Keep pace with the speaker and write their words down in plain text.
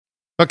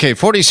Okay,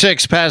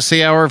 46 past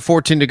the hour,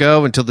 14 to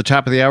go until the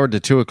top of the hour to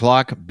 2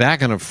 o'clock.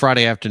 Back on a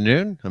Friday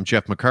afternoon. I'm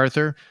Jeff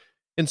MacArthur.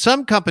 In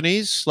some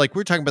companies, like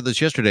we were talking about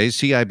this yesterday,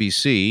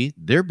 CIBC,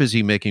 they're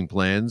busy making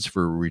plans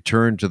for a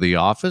return to the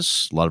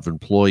office. A lot of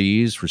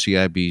employees for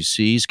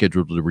CIBC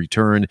scheduled to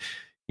return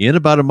in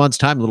about a month's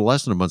time, a little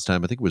less than a month's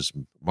time. I think it was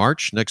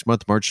next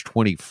month, March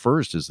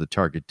 21st is the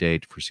target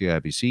date for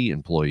CIBC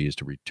employees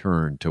to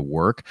return to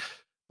work.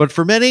 But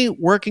for many,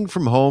 working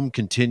from home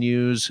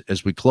continues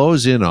as we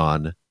close in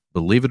on,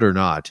 believe it or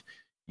not,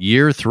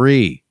 year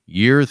three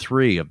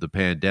of the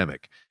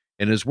pandemic.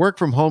 And as work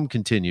from home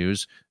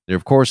continues, there,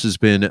 of course, has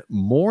been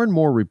more and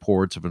more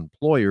reports of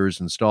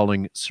employers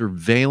installing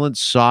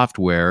surveillance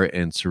software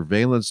and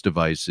surveillance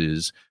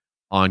devices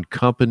on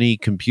company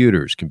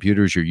computers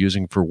you're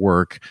using for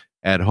work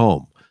at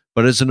home.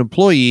 But as an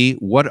employee,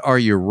 what are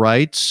your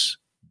rights?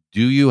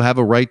 Do you have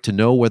a right to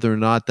know whether or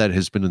not that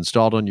has been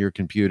installed on your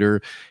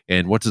computer?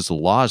 And what does the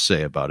law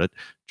say about it?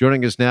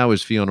 Joining us now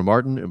is Fiona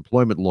Martin,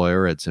 employment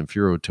lawyer at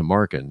Samfiru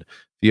Tumarkin.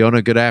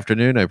 Fiona, good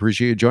afternoon. I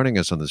appreciate you joining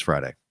us on this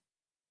Friday.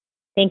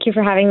 Thank you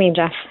for having me,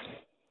 Jeff.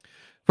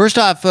 First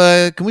off,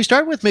 can we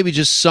start with maybe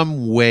just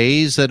some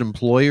ways that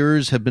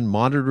employers have been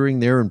monitoring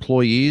their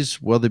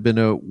employees while they've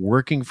been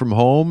working from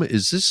home?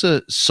 Is this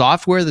a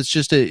software that's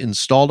just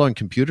installed on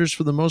computers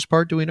for the most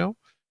part? Do we know?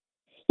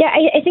 Yeah,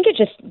 I think it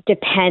just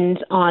depends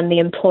on the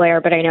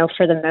employer, but I know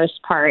for the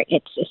most part,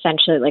 it's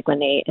essentially like when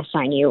they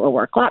assign you a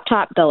work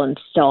laptop, they'll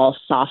install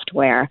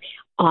software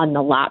on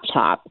the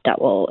laptop that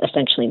will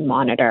essentially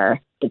monitor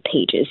the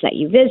pages that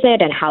you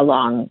visit and how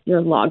long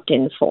you're logged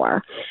in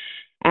for.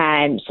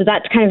 So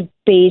that's kind of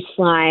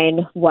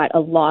baseline what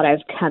a lot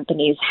of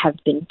companies have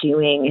been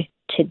doing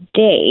to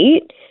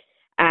date.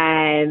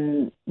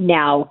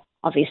 Now,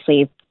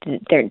 obviously,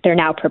 they're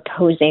now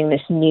proposing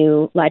this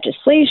new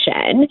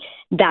legislation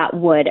that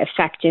would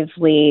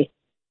effectively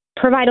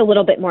provide a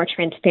little bit more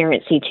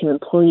transparency to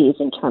employees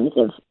in terms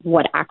of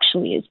what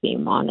actually is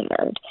being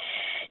monitored.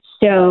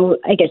 So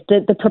I guess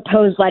the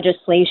proposed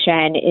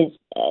legislation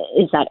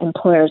is that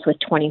employers with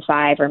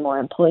 25 or more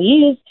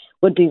employees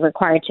would be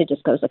required to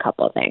disclose a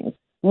couple of things.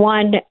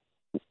 One,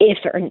 if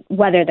or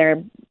whether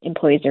their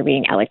employees are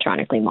being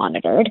electronically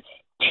monitored.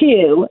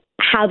 Two,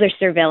 how their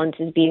surveillance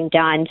is being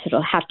done. So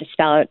it'll have to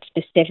spell out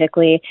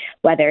specifically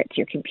whether it's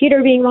your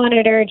computer being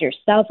monitored, your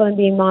cell phone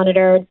being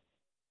monitored,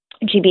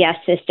 GPS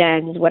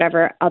systems,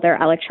 whatever other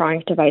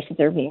electronic devices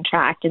are being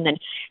tracked. And then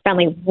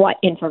finally, what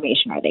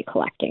information are they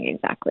collecting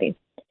exactly?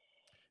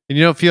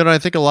 And Fiona, I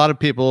think a lot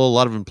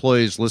of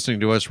employees listening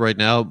to us right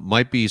now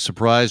might be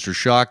surprised or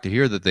shocked to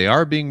hear that they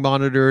are being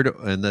monitored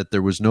and that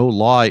there was no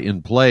law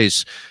in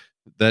place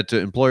that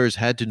employers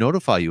had to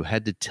notify you,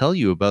 had to tell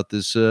you about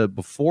this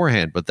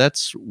beforehand. But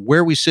that's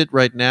where we sit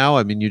right now.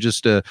 I mean, you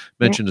just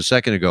mentioned a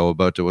second ago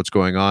about what's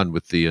going on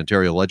with the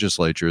Ontario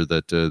legislature,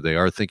 that they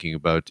are thinking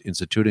about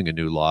instituting a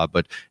new law.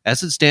 But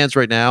as it stands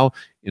right now,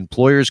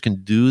 employers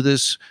can do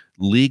this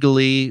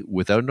legally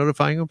without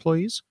notifying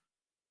employees?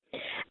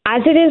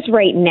 As it is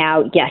right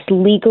now, yes,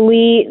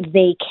 legally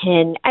they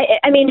can.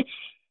 I mean,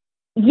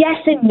 yes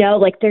and no.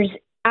 Like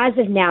as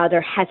of now,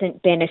 there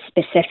hasn't been a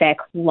specific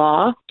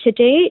law to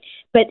date,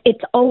 but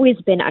it's always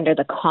been under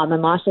the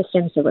common law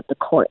system. So what the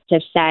courts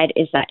have said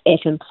is that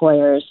if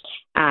employers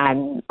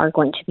are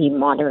going to be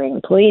monitoring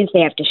employees,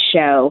 they have to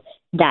show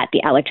that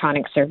the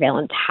electronic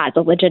surveillance has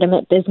a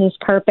legitimate business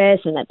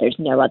purpose and that there's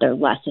no other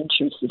less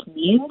intrusive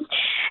means.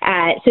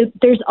 So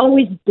there's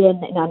always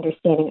been an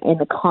understanding in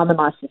the common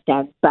law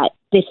system, but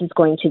this is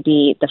going to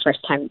be the first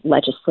time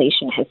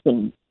legislation has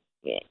been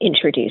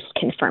introduced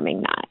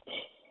confirming that.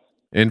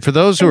 And for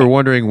those who are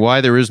wondering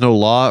why there is no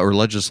law or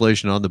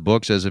legislation on the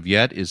books as of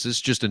yet, is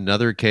this just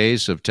another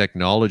case of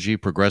technology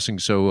progressing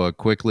so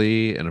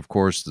quickly? And of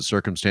course, the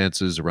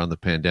circumstances around the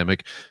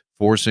pandemic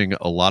forcing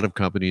a lot of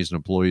companies and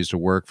employees to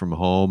work from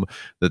home,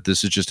 that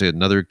this is just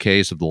another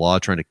case of the law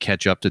trying to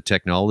catch up to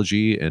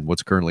technology and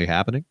what's currently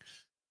happening?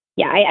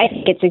 Yeah, I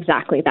think it's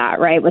exactly that,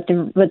 right? With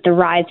the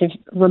rise of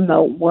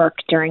remote work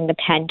during the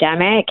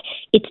pandemic,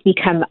 it's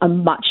become a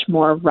much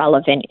more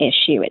relevant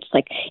issue.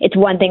 It's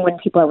one thing when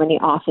people are in the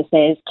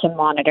offices to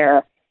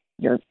monitor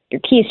your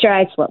key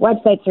strikes, what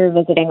websites you're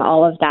visiting,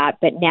 all of that.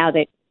 But now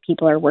that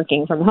people are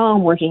working from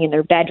home, working in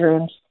their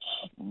bedrooms,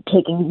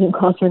 taking Zoom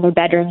calls from their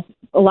bedrooms,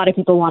 a lot of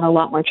people want a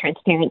lot more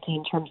transparency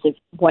in terms of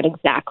what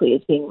exactly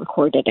is being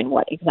recorded and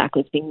what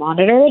exactly is being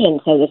monitored. And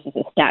so this is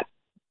a step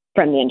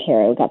from the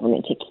Ontario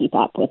government to keep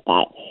up with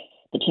that,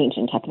 the change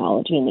in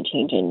technology and the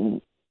change in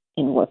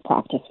work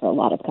practice for a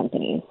lot of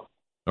companies.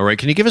 All right.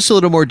 Can you give us a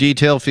little more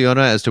detail,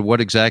 Fiona, as to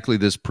what exactly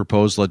this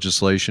proposed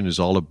legislation is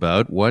all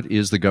about? What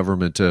is the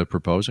government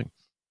proposing?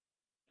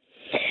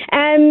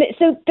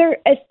 So they're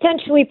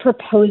essentially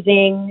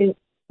proposing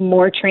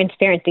more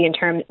transparency in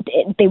terms,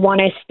 they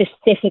want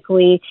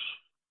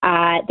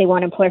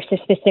employers to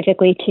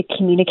specifically to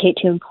communicate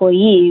to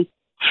employees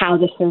how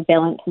the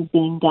surveillance is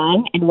being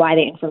done and why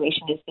the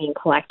information is being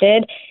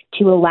collected,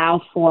 to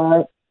allow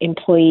for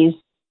employees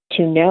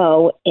to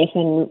know if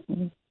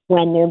and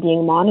when they're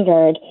being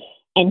monitored,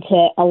 and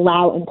to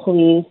allow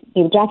employees,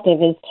 the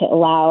objective is to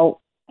allow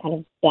kind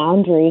of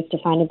boundaries,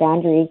 define the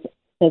boundaries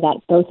so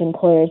that both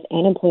employers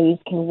and employees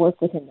can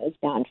work within those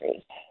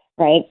boundaries,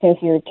 right? So if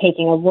you're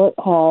taking a work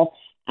call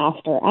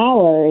after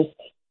hours,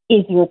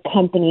 is your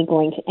company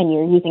going to, and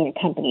you're using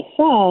a company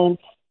phone,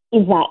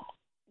 is that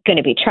going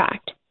to be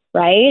tracked,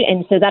 right?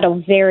 And so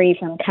that'll vary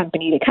from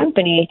company to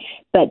company,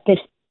 but this,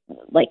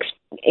 like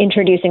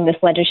introducing this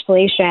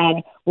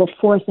legislation will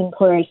force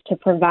employers to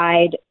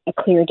provide a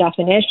clear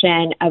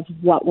definition of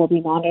what will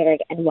be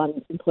monitored and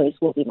when employees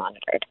will be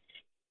monitored.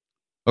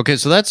 Okay,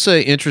 so that's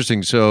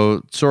interesting.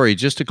 So, sorry,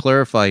 just to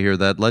clarify here,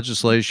 that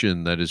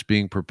legislation that is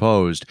being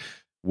proposed,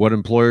 what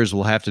employers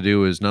will have to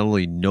do is not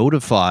only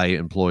notify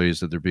employees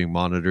that they're being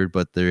monitored,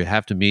 but they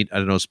have to meet, I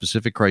don't know,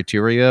 specific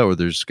criteria, or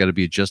there's got to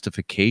be a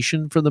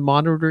justification for the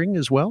monitoring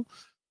as well?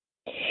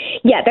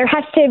 Yeah, there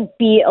has to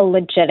be a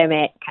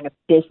legitimate kind of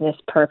business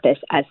purpose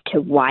as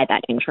to why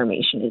that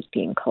information is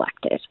being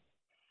collected.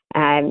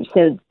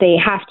 So they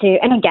have to,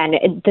 and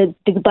again, the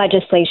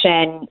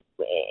legislation,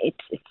 it's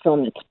still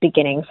in its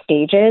beginning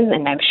stages,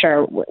 and I'm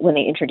sure when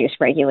they introduce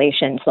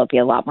regulations, there'll be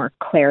a lot more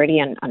clarity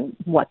on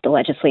what the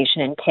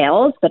legislation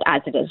entails. But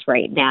as it is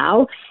right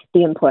now,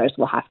 the employers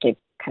will have to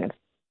kind of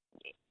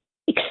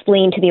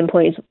explain to the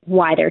employees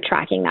why they're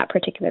tracking that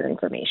particular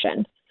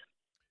information.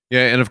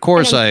 Yeah, and of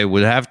course, I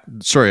would have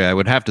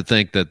to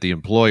think that the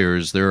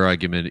employers, their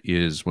argument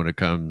is when it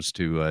comes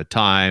to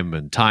time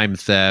and time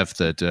theft,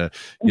 that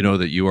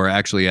that you are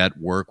actually at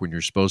work when you're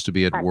supposed to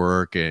be at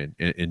work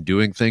and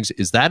doing things.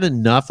 Is that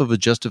enough of a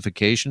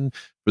justification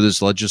for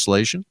this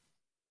legislation?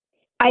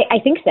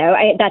 I think so.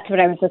 That's what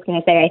I was just going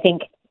to say. I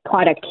think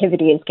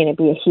productivity is going to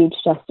be a huge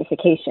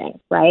justification,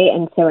 right?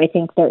 And so I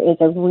think there is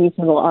a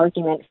reasonable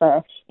argument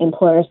for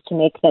employers to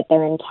make that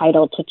they're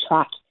entitled to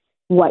track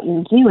what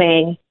you're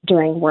doing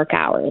during work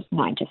hours,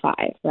 9 to 5,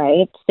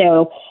 right?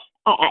 So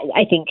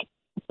I think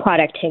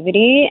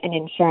productivity and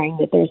ensuring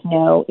that there's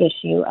no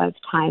issue of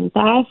time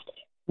theft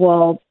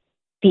will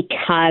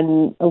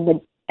become,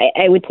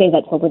 I would say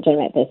that's a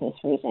legitimate business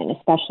reason,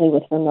 especially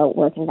with remote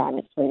work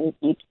environments where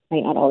you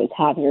might not always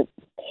have your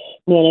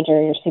manager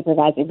or your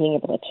supervisor being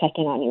able to check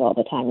in on you all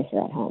the time if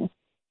you're at home.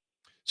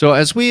 So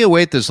as we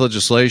await this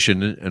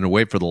legislation and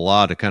await for the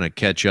law to kind of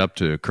catch up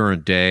to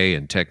current day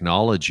and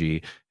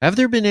technology, have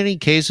there been any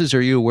cases,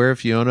 are you aware,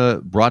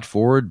 Fiona, brought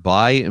forward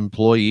by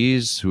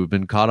employees who have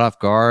been caught off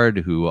guard,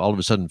 who all of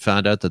a sudden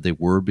found out that they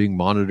were being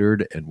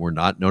monitored and were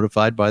not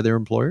notified by their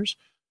employers?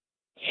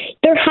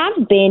 There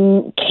have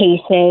been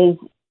cases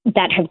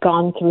that have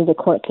gone through the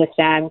court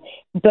system,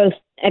 both,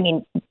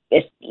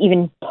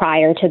 even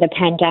prior to the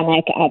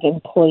pandemic, of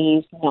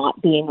employees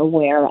not being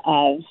aware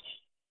of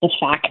the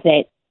fact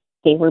that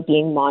they were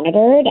being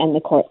monitored, and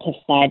the courts have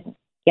said,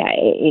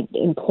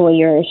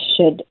 employers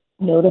should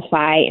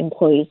notify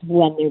employees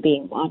when they're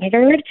being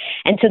monitored.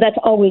 And so that's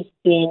always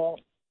been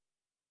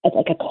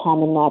like a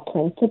common law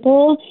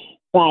principle,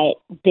 but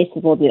this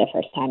will be the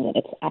first time that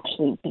it's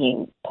actually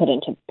being put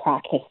into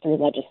practice through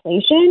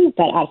legislation.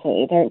 But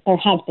absolutely, there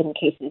have been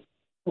cases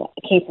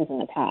in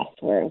the past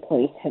where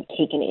employees have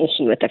taken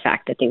issue with the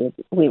fact that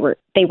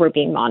they were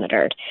being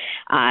monitored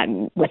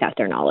without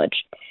their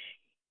knowledge.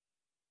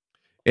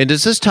 And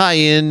does this tie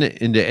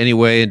into any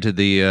way into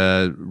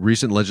the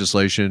recent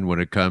legislation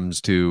when it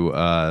comes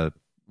to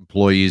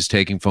employees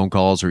taking phone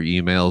calls or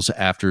emails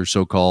after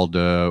so-called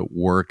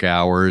work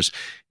hours?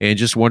 And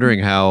just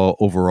wondering how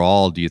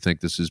overall do you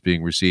think this is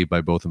being received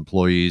by both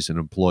employees and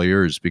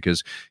employers?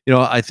 Because,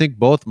 I think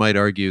both might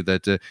argue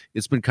that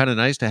it's been kind of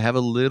nice to have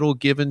a little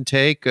give and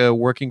take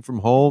working from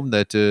home,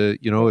 that,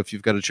 if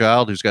you've got a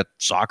child who's got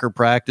soccer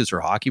practice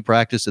or hockey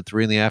practice at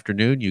 3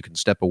 p.m, you can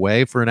step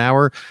away for an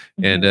hour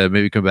and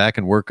maybe come back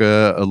and work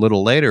a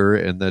little later.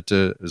 And that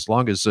as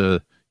long as,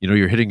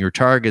 you're hitting your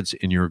targets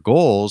and your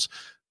goals,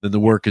 then the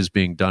work is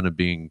being done and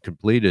being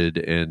completed,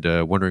 and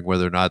wondering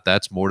whether or not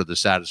that's more to the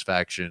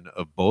satisfaction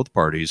of both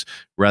parties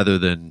rather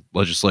than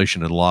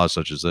legislation and laws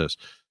such as this.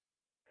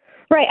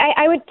 Right.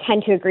 I would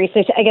tend to agree.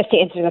 So I guess to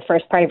answer the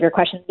first part of your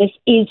question, this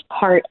is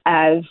part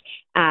of,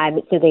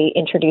 so they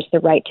introduced the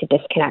right to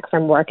disconnect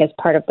from work as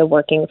part of the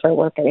Working for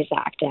Workers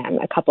Act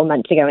a couple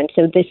months ago. And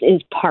so this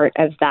is part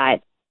of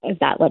that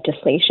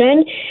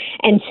legislation.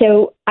 And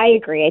so I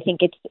agree. I think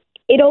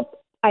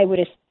I would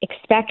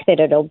expect that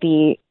it'll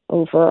be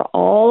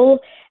overall,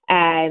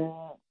 I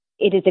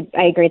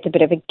agree it's a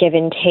bit of a give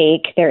and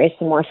take. There is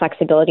some more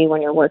flexibility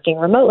when you're working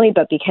remotely,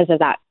 but because of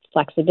that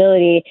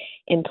flexibility,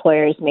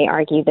 employers may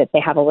argue that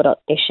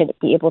they should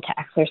be able to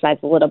exercise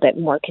a little bit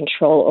more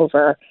control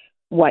over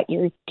what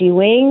you're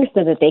doing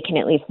so that they can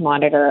at least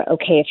monitor,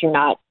 okay, if you're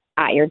not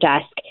at your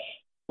desk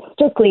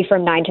strictly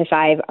from 9 to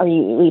 5, are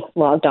you at least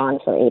logged on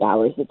for 8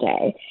 hours a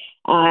day?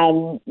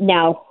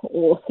 Now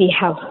we'll see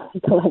how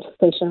the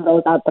legislation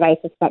rolls out, but I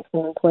suspect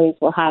some employees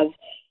will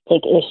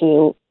take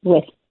issue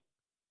with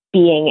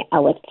being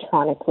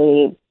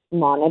electronically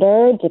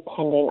monitored,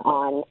 depending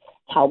on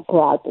how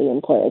broadly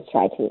employers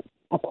try to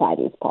apply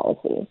these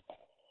policies.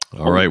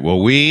 All right.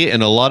 Well, we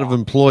and a lot of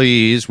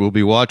employees will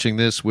be watching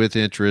this with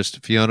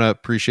interest. Fiona,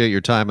 appreciate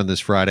your time on this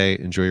Friday.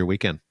 Enjoy your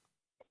weekend.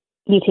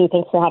 You too.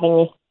 Thanks for having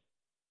me.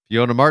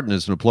 Fiona Martin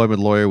is an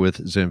employment lawyer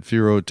with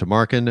Zamfiro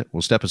Tamarkin.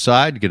 We'll step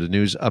aside to get a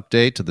news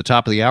update to the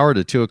top of the hour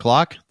to 2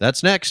 o'clock.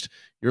 That's next.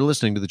 You're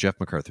listening to The Jeff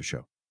MacArthur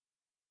Show.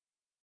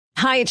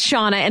 Hi, it's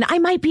Shauna, and I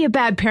might be a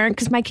bad parent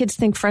because my kids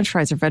think French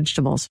fries are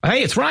vegetables.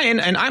 Hey, it's Ryan,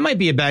 and I might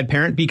be a bad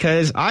parent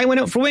because I went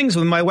out for wings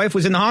when my wife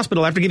was in the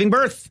hospital after giving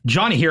birth.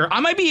 Johnny here. I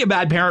might be a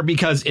bad parent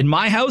because in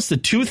my house, the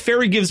tooth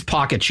fairy gives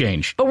pocket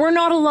change. But we're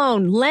not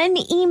alone. Len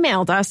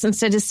emailed us and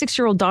said his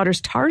 6-year-old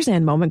daughter's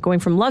Tarzan moment going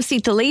from love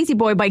seat to lazy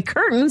boy by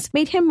curtains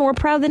made him more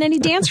proud than any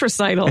dance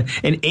recital.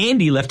 And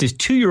Andy left his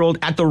 2-year-old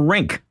at the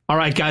rink. All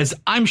right, guys,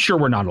 I'm sure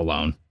we're not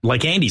alone.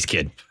 Like Andy's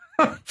kid.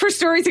 For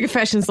stories and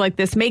confessions like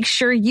this, make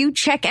sure you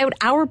check out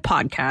our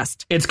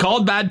podcast. It's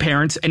called Bad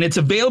Parents, and it's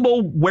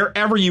available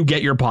wherever you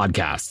get your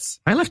podcasts.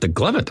 I left a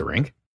glove at the rink.